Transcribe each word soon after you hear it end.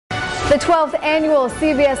The 12th annual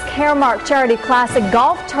CVS Caremark Charity Classic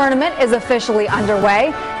Golf Tournament is officially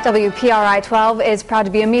underway. WPRI 12 is proud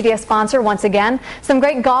to be a media sponsor once again. Some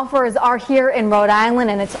great golfers are here in Rhode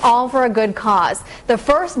Island, and it's all for a good cause. The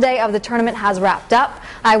first day of the tournament has wrapped up.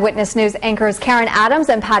 Eyewitness News anchors Karen Adams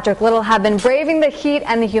and Patrick Little have been braving the heat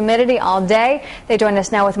and the humidity all day. They join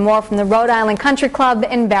us now with more from the Rhode Island Country Club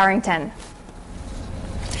in Barrington.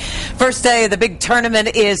 First day of the big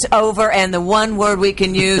tournament is over, and the one word we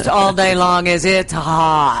can use all day long is it's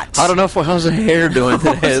hot. I don't know how's the hair doing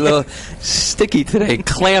today. A little sticky today,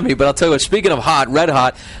 clammy. But I'll tell you what, speaking of hot, red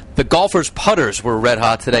hot, the golfers' putters were red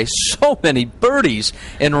hot today. So many birdies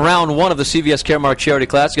in round one of the CVS Caremark Charity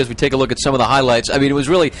Classic as we take a look at some of the highlights. I mean, it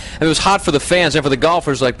was hot for the fans and for the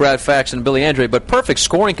golfers like Brad Fax and Billy Andre, but perfect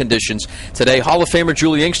scoring conditions today. Hall of Famer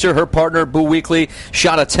Julie Inkster, her partner, Boo Weekley,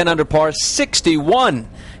 shot a 10 under par, 61.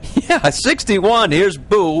 Yeah, 61. Here's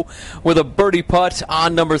Boo with a birdie putt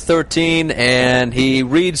on number 13, and he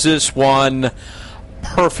reads this one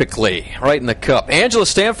perfectly, right in the cup. Angela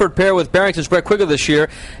Stanford paired with Barrington's Brett Quigley this year.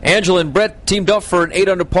 Angela and Brett teamed up for an 8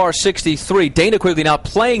 under par 63. Dana Quigley now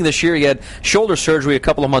playing this year. He had shoulder surgery a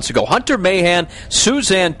couple of months ago. Hunter Mahan,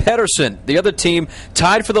 Suzanne Pedersen, the other team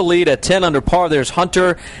tied for the lead at 10 under par. There's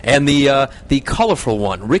Hunter and the colorful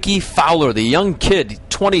one, Ricky Fowler, the young kid,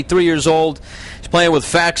 23 years old. He's playing with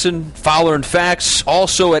Faxon, Fowler, and Fax,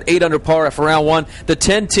 also at 8 under par for round one. The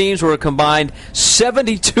 10 teams were a combined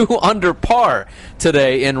 72 under par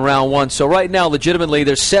today in round one. So right now, legitimately,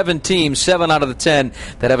 there's 7 teams, 7 out of the 10,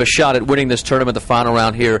 that have a shot at winning this tournament, the final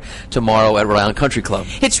round here tomorrow at Rhode Island Country Club.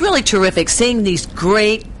 It's really terrific seeing these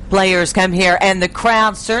great players come here, and the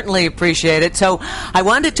crowd certainly appreciate it. So I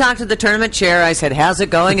wanted to talk to the tournament chair. I said, how's it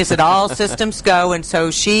going? Is it all systems go? And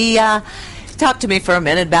so she talked to me for a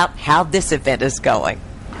minute about how this event is going.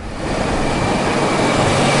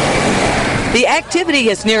 The activity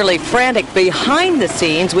is nearly frantic behind the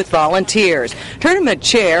scenes with volunteers. Tournament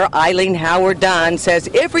chair Eileen Howard-Dunn says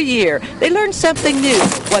every year they learn something new,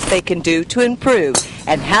 what they can do to improve.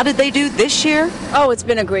 And how did they do this year? Oh, it's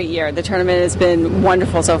been a great year. The tournament has been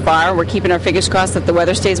wonderful so far. We're keeping our fingers crossed that the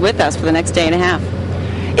weather stays with us for the next day and a half.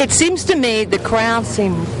 It seems to me the crowd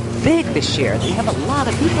seemed big this year. They have a lot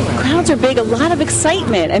of people out. Crowds are big, a lot of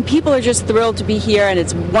excitement, and people are just thrilled to be here, and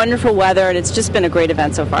it's wonderful weather, and it's just been a great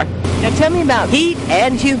event so far. Now tell me about heat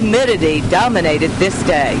and humidity dominated this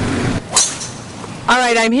day. All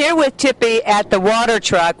right, I'm here with Tippy at the water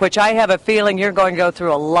truck, which I have a feeling you're going to go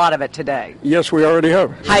through a lot of it today. Yes, we already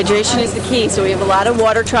have. Hydration is the key, so we have a lot of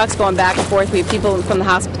water trucks going back and forth. We have people from the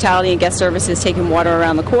hospitality and guest services taking water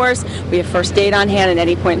around the course. We have first aid on hand at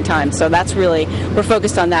any point in time, so that's really, we're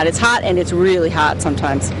focused on that. It's hot, and it's really hot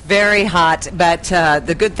sometimes. Very hot, but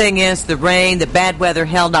the good thing is the rain, the bad weather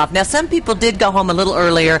held off. Now, some people did go home a little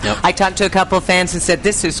earlier. Yep. I talked to a couple of fans and said,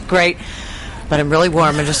 this is great, but I'm really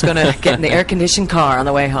warm. I'm just going to get in the air-conditioned car on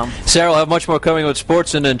the way home. Sarah will have much more coming with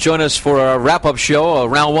sports, and then join us for our wrap-up show, a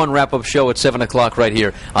round one wrap-up show at 7 o'clock right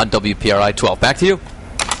here on WPRI 12. Back to you.